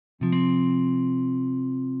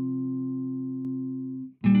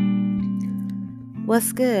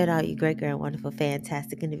What's good, all you great, great, wonderful,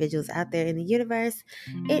 fantastic individuals out there in the universe?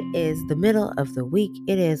 It is the middle of the week.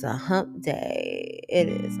 It is a hump day. It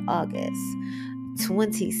is August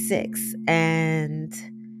 26th, and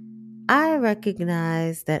I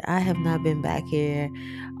recognize that I have not been back here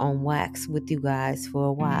on wax with you guys for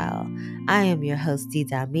a while. I am your host, D.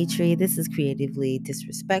 Dimitri. This is Creatively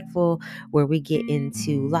Disrespectful, where we get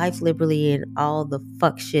into life liberally and all the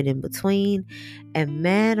fuck shit in between. And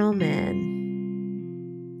man, oh man,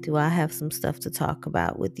 do I have some stuff to talk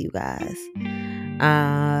about with you guys.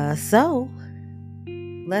 So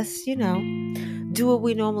let's, do what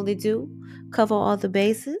we normally do, cover all the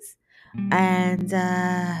bases, and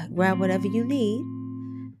grab whatever you need.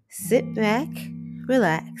 Sit back,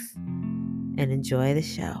 relax, and enjoy the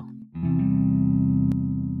show.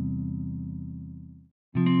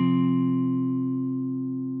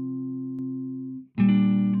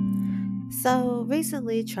 So,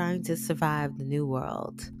 recently trying to survive the new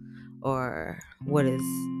world, or what is,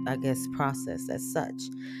 I guess, processed as such,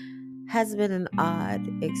 has been an odd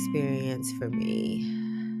experience for me.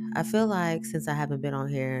 I feel like since I haven't been on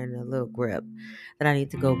here in a little grip, that I need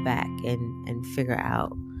to go back and figure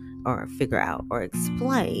out or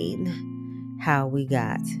explain how we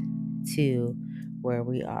got to where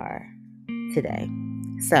we are today.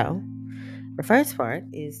 So, the first part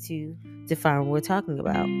is to define what we're talking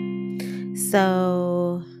about.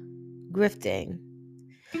 So, grifting.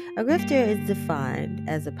 A grifter is defined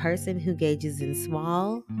as a person who engages in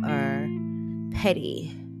small or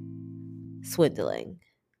petty swindling.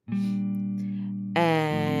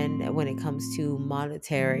 And when it comes to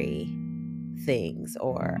monetary things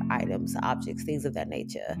or items, objects, things of that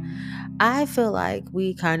nature, I feel like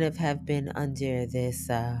we kind of have been under this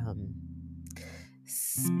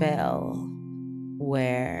spell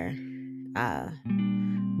where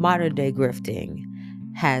modern day grifting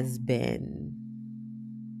has been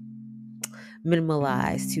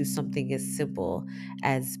minimalized to something as simple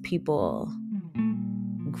as people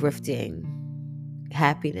grifting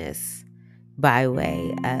happiness by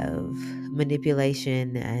way of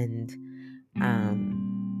manipulation and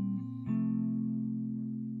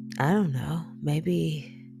I don't know,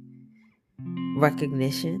 maybe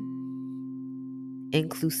recognition,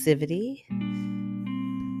 inclusivity.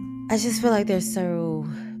 I just feel like there's so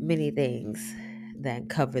many things that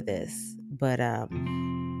cover this, but I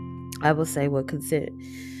will say what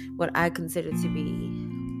I consider to be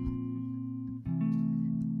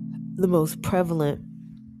the most prevalent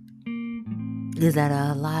is that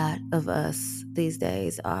a lot of us these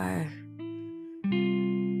days are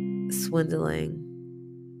swindling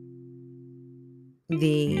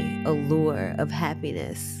the allure of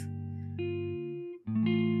happiness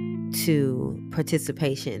to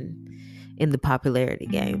participation in the popularity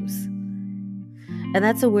games. And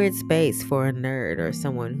that's a weird space for a nerd or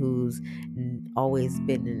someone who's always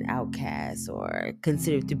been an outcast or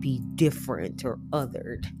considered to be different or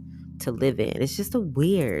othered to live in. It's just a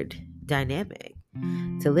weird dynamic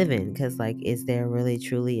to live in because, like, is there really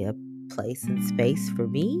truly a place and space for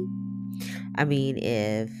me? I mean,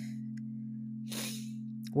 if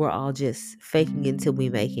we're all just faking until we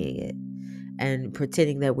making it and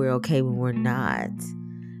pretending that we're okay when we're not,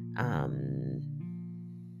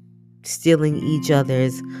 stealing each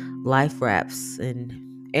other's life rafts and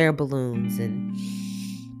air balloons and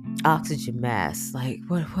oxygen masks, like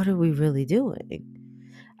what are we really doing?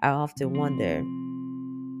 I often wonder.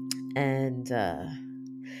 And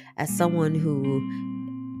as someone who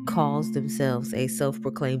calls themselves a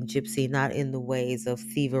self-proclaimed gypsy, not in the ways of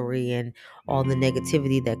thievery and all the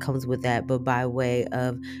negativity that comes with that, but by way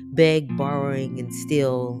of beg, borrowing, and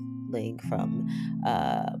stealing from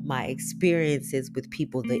my experiences with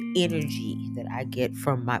people, the energy that I get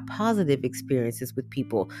from my positive experiences with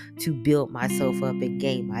people to build myself up and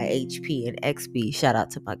gain my HP and XP. Shout out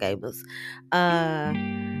to my gamers. Am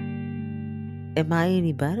I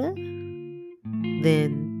any better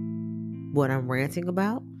than what I'm ranting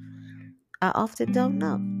about? I often don't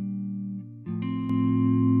know.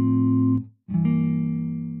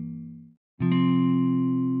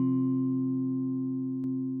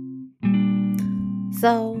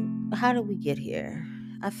 So, how did we get here?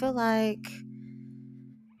 I feel like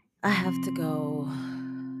I have to go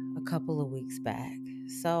a couple of weeks back.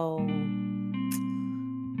 So,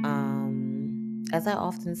 as I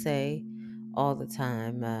often say all the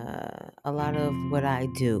time, a lot of what I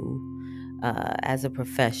do as a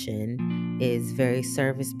profession is very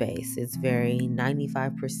service based. It's very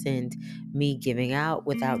 95% me giving out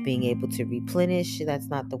without being able to replenish. That's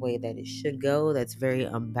not the way that it should go. That's very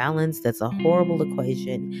unbalanced. That's a horrible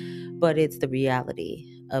equation, but it's the reality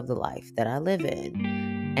of the life that I live in.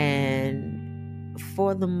 And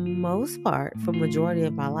for the most part, for majority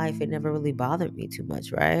of my life, it never really bothered me too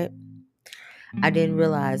much, right? I didn't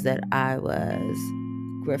realize that I was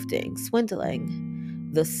grifting,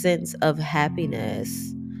 swindling the sense of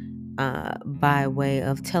happiness by way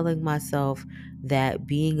of telling myself that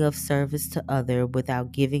being of service to other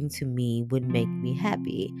without giving to me would make me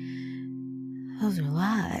happy. Those are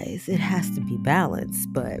lies. It has to be balanced.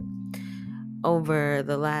 But over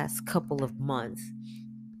the last couple of months,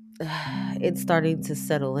 it's starting to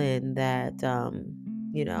settle in that,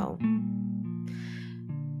 you know,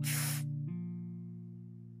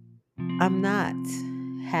 I'm not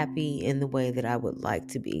happy in the way that I would like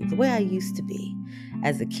to be, the way I used to be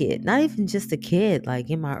as a kid. Not even just a kid, like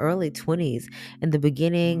in my early 20s, in the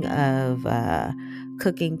beginning of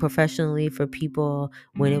cooking professionally for people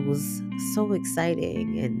when it was so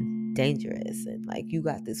exciting and dangerous. And like you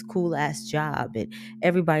got this cool ass job, and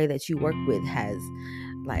everybody that you work with has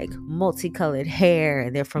like multicolored hair,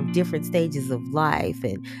 and they're from different stages of life,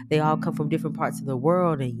 and they all come from different parts of the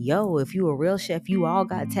world. And yo, if you a real chef, you all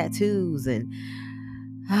got tattoos, and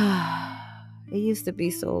it used to be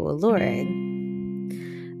so alluring.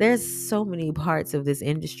 There's so many parts of this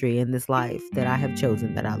industry and this life that I have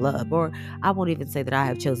chosen that I love, or I won't even say that I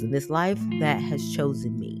have chosen this life that has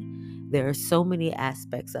chosen me. There are so many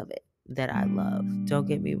aspects of it that I love, don't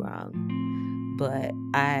get me wrong, but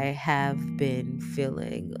I have been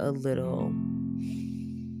feeling a little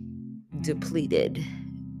depleted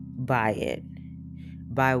by it,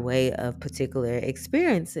 by way of particular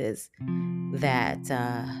experiences that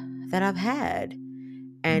I've had.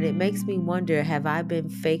 And it makes me wonder, have I been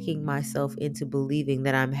faking myself into believing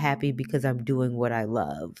that I'm happy because I'm doing what I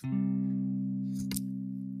love?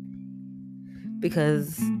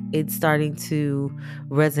 Because it's starting to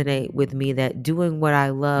resonate with me that doing what I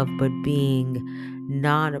love but being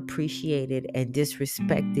non-appreciated and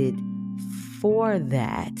disrespected for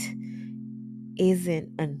that isn't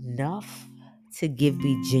enough to give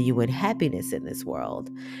me genuine happiness in this world.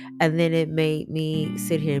 And then it made me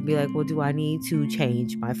sit here and be like, well, do I need to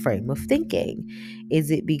change my frame of thinking? Is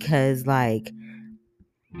it because like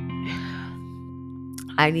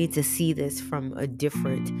I need to see this from a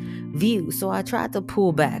different view? So I tried to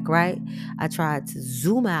pull back, right? I tried to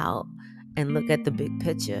zoom out and look at the big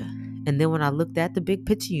picture. And then when I looked at the big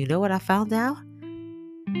picture, you know what I found out?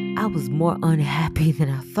 I was more unhappy than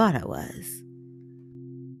I thought I was.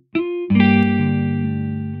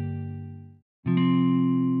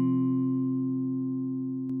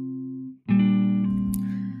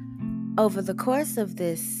 Over the course of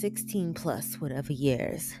this 16 plus whatever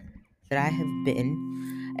years that I have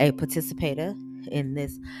been a participator in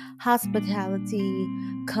this hospitality,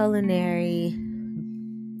 culinary,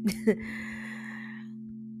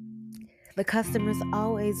 the customer's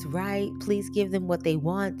always right. Please give them what they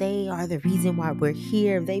want. They are the reason why we're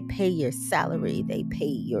here. They pay your salary, they pay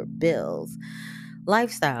your bills.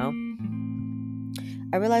 Lifestyle.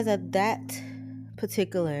 I realized that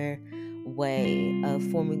particular way of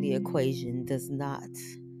forming the equation does not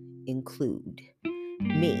include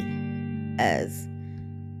me as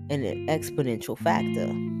an exponential factor.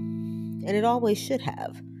 And it always should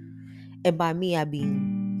have. And by me, I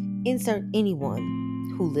mean insert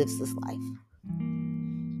anyone who lives this life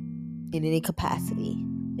in any capacity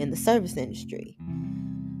in the service industry.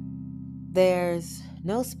 There's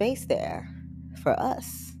no space there for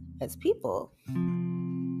us as people.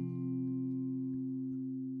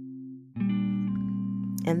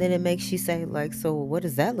 And then it makes you say, like, so what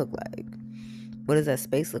does that look like? What does that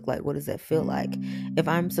space look like? What does that feel like? If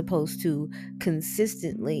I'm supposed to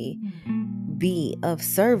consistently be of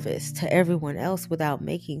service to everyone else without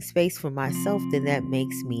making space for myself, then that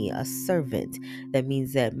makes me a servant. That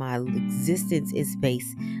means that my existence is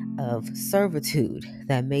space of servitude.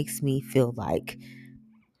 That makes me feel like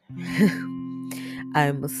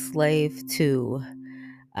I'm a slave to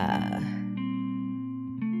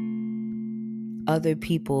other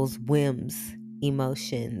people's whims,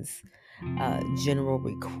 emotions, general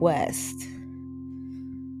request.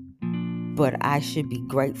 But I should be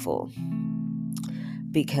grateful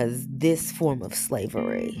because this form of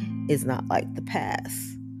slavery is not like the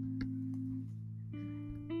past.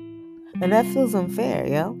 And that feels unfair,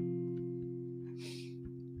 yo.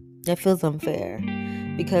 That feels unfair.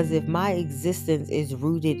 Because if my existence is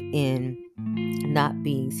rooted in not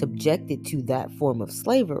being subjected to that form of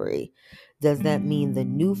slavery, does that mean the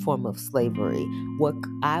new form of slavery, what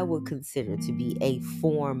I would consider to be a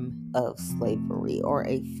form of slavery or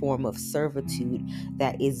a form of servitude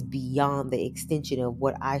that is beyond the extension of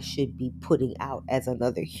what I should be putting out as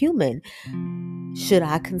another human, should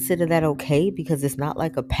I consider that okay because it's not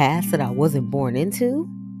like a past that I wasn't born into?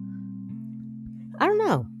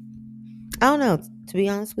 know. I don't know. To be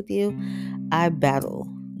honest with you, I battle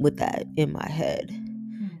with that in my head.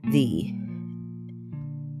 The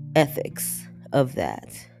ethics of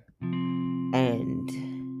that and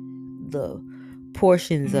the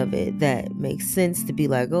portions of it that make sense to be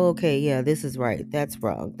like, oh, okay, yeah, this is right, that's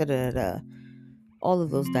wrong, da da da. All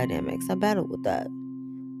of those dynamics, I battle with that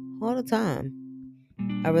all the time.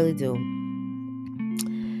 I really do.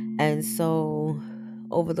 And so,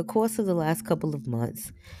 over the course of the last couple of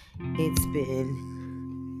months, it's been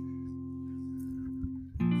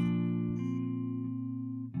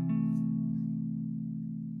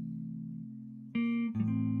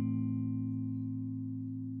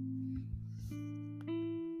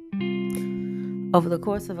over the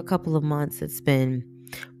course of a couple of months, it's been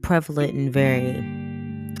prevalent and very,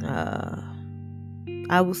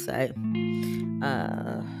 I will say,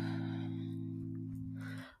 uh,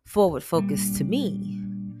 forward focused to me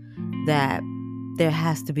that there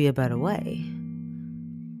has to be a better way.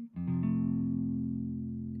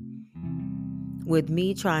 With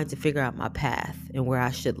me trying to figure out my path and where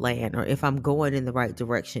I should land, or if I'm going in the right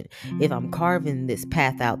direction, if I'm carving this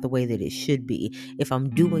path out the way that it should be, if I'm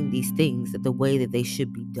doing these things the way that they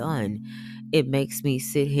should be done, it makes me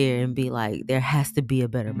sit here and be like, there has to be a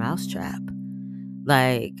better mousetrap.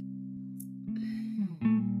 Like,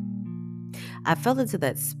 I fell into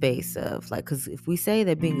that space of like, because if we say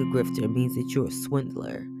that being a grifter means that you're a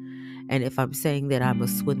swindler, and if I'm saying that I'm a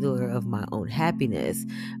swindler of my own happiness,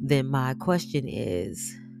 then my question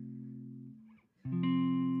is,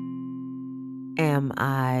 am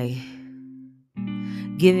I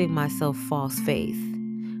giving myself false faith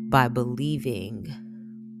by believing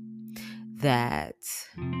that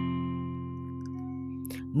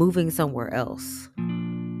moving somewhere else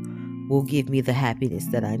will give me the happiness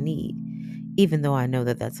that I need, even though I know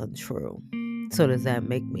that that's untrue? So does that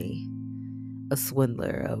make me a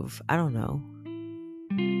swindler of, I don't know,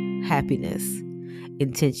 happiness,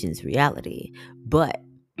 intentions, reality? But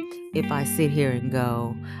if I sit here and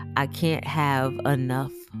go, I can't have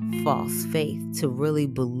enough false faith to really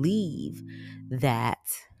believe that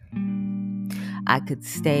I could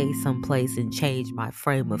stay someplace and change my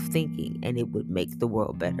frame of thinking and it would make the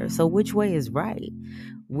world better. So which way is right?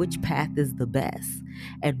 Which path is the best?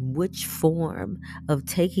 And which form of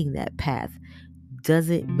taking that path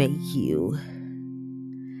doesn't make you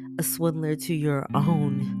a swindler to your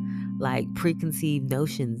own like preconceived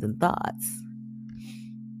notions and thoughts?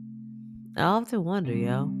 I often wonder,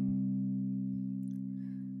 yo.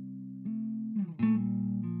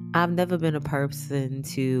 I've never been a person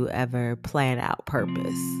to ever plan out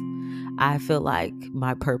purpose. I feel like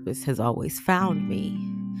my purpose has always found me.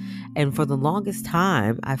 And for the longest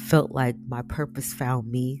time, I felt like my purpose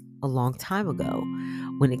found me a long time ago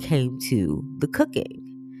when it came to the cooking.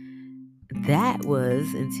 That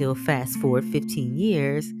was until fast forward 15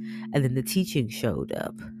 years, and then the teaching showed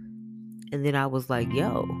up. And then I was like,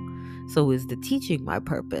 yo, so is the teaching my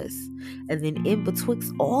purpose? And then in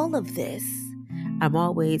betwixt all of this, I'm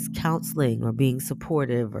always counseling or being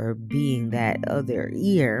supportive or being that other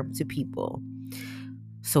ear to people.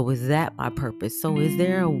 So is that my purpose? So is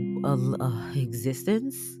there a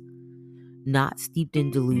existence not steeped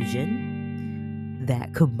in delusion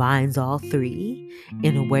that combines all three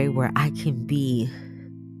in a way where I can be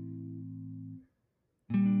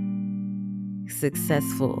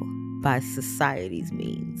successful by society's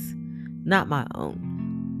means, not my own?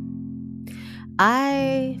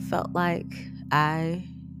 I felt like I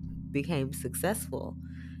became successful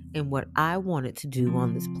in what I wanted to do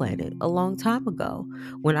on this planet a long time ago,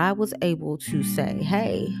 when I was able to say,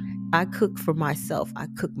 hey, I cook for myself. I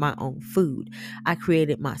cook my own food. I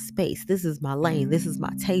created my space. This is my lane. This is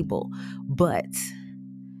my table. But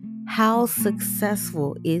how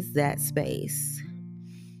successful is that space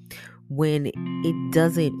when it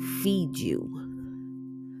doesn't feed you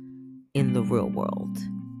in the real world?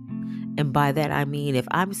 And by that, I mean, if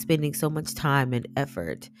I'm spending so much time and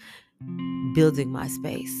effort building my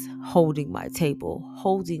space, holding my table,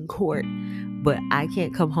 holding court, but I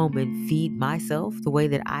can't come home and feed myself the way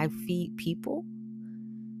that I feed people,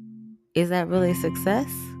 is that really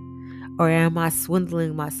success? Or am I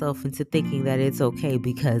swindling myself into thinking that it's okay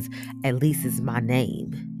because at least it's my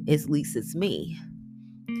name, at least it's me?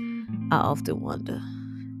 I often wonder.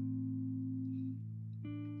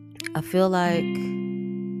 I feel like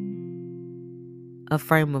a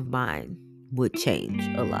frame of mind would change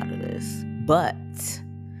a lot of this. But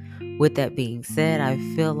with that being said, I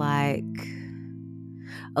feel like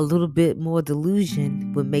a little bit more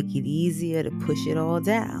delusion would make it easier to push it all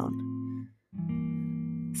down.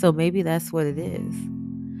 So maybe that's what it is.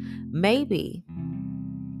 Maybe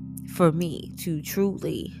for me to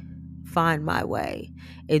truly find my way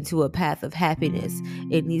into a path of happiness,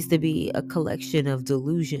 it needs to be a collection of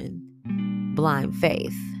delusion, blind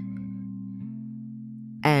faith,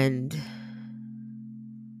 and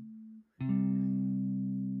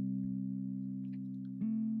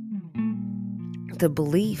the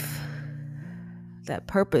belief that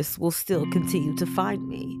purpose will still continue to find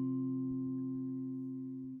me.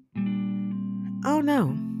 I don't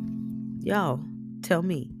know. Y'all, tell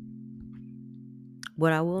me.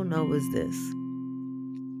 What I will know is this.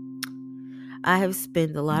 I have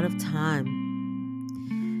spent a lot of time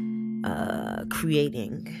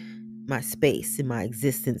creating my space and my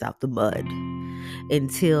existence out the mud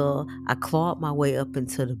until I clawed my way up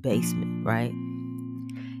into the basement, right?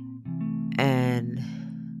 And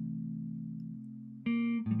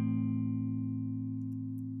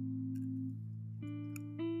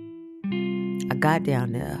I got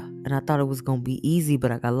down there and I thought it was going to be easy,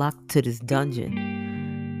 but I got locked to this dungeon.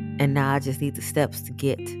 And now I just need the steps to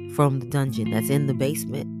get from the dungeon that's in the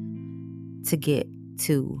basement to get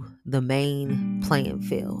to the main playing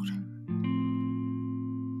field.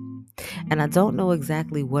 And I don't know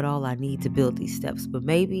exactly what all I need to build these steps, but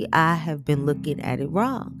maybe I have been looking at it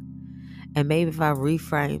wrong. And maybe if I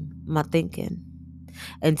reframe my thinking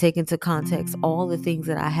and take into context all the things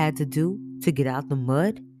that I had to do to get out the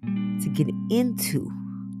mud, to get into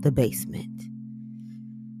the basement,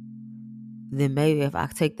 then maybe if I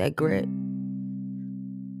take that grit,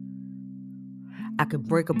 I can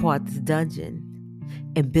break apart this dungeon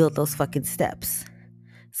and build those fucking steps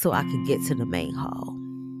so I can get to the main hall.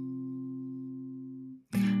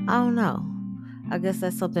 I don't know. I guess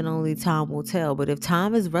that's something only time will tell. But if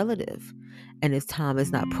time is relative and if time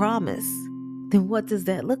is not promised, then what does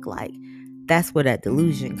that look like? That's where that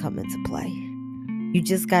delusion come into play. You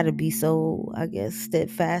just got to be so, I guess,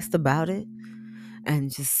 steadfast about it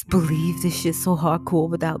and just believe this shit so hardcore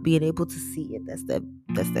without being able to see it. That's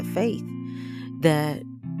the faith that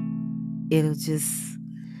it'll just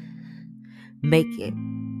make it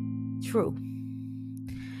true.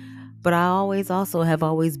 But I have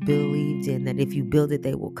always believed in that if you build it,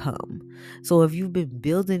 they will come. So if you've been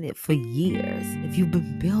building it for years, if you've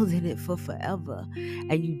been building it for forever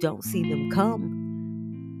and you don't see them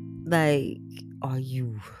come, like, are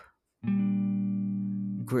you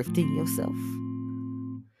grifting yourself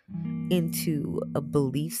into a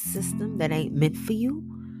belief system that ain't meant for you?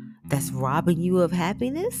 That's robbing you of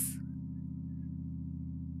happiness?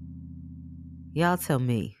 Y'all tell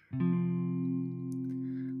me.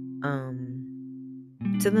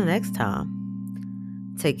 Till the next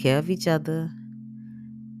time, take care of each other,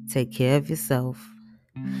 take care of yourself,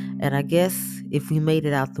 and I guess if we made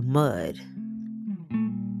it out the mud,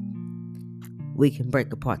 we can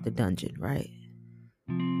break apart the dungeon, right?